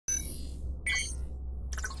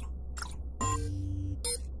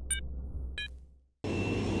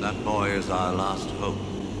That boy is our last hope.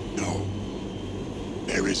 No.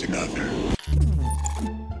 There is another.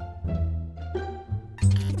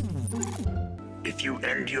 If you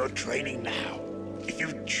end your training now, if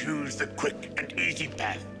you choose the quick and easy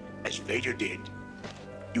path, as Vader did,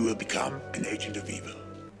 you will become an agent of evil.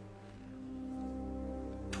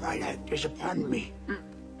 Twilight is upon me,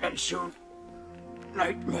 and soon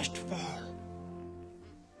night must fall.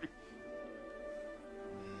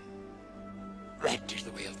 That is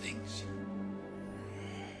the way of things.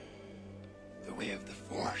 The way of the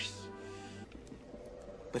Force.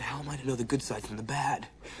 But how am I to know the good side from the bad?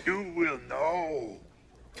 You will know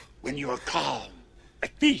when you are calm,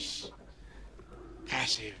 at peace,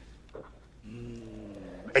 passive.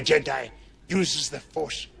 A Jedi uses the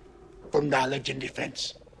Force for knowledge and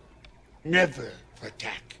defense, never for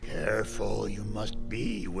attack. Careful you must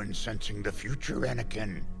be when sensing the future,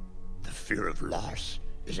 Anakin. The fear of loss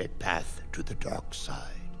is a path to the dark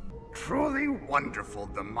side. Truly wonderful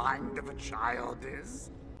the mind of a child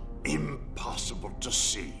is. Impossible to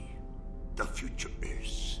see. The future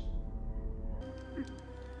is.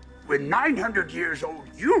 When 900 years old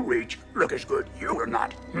you reach, look as good you will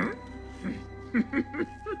not.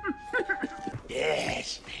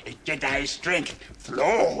 Yes, a Jedi's strength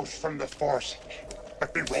flows from the Force.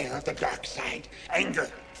 But beware of the dark side. Anger,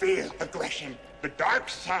 fear, aggression. The dark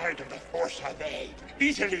side of the Force are they.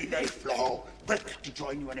 Easily they flow, quick to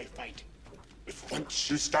join you in a fight. If once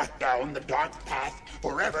you start down the dark path,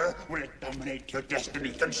 forever will it dominate your destiny.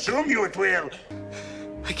 Consume you it will.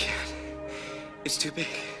 I can't. It's too big.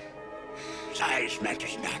 Size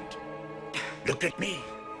matters not. Look at me.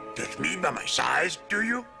 Judge me by my size, do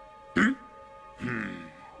you?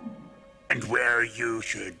 And where you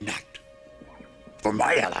should not. For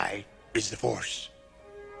my ally is the Force.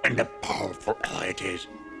 And a powerful ally it is.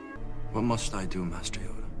 What must I do, Master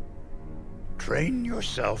Yoda? Train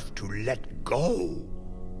yourself to let go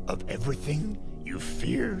of everything you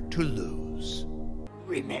fear to lose.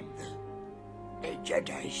 Remember, a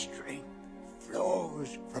Jedi's strength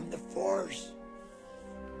flows from the Force.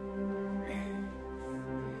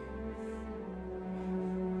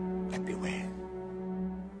 But beware.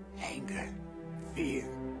 Anger, fear,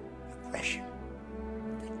 aggression.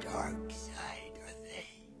 The dark side are they.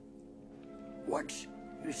 Once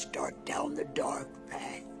you start down the dark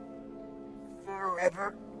path,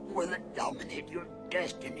 forever will it dominate your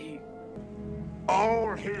destiny.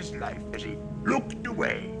 All his life as he looked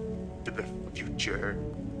away to the future,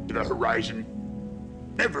 to the horizon,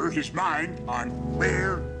 never his mind on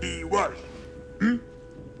where he was,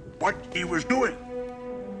 what he was doing.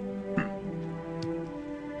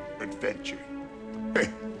 Adventure,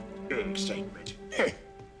 excitement.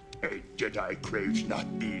 A Jedi craves not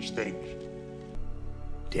these things.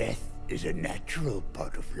 Death is a natural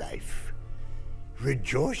part of life.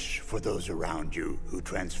 Rejoice for those around you who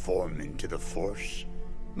transform into the Force.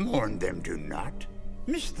 Mourn them do not.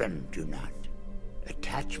 Miss them do not.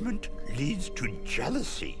 Attachment leads to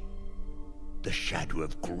jealousy. The shadow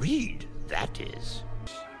of greed, that is.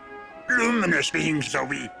 Luminous beings are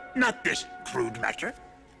we, not this crude matter.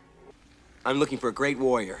 I'm looking for a great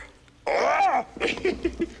warrior. Oh!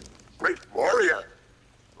 Great warrior.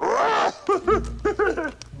 Oh!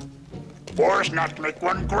 Wars not make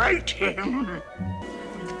one great. I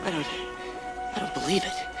don't believe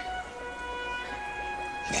it.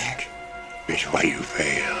 That is why you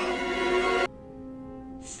fail.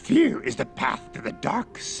 Fear is the path to the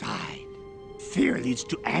dark side. Fear leads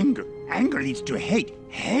to anger. Anger leads to hate.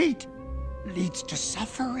 Hate leads to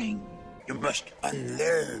suffering. You must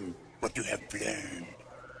unlearn what you have learned.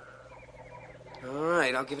 All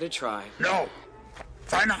right, I'll give it a try. No.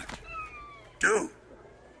 Try not. Do.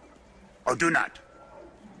 Or do not.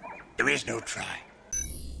 There is no try.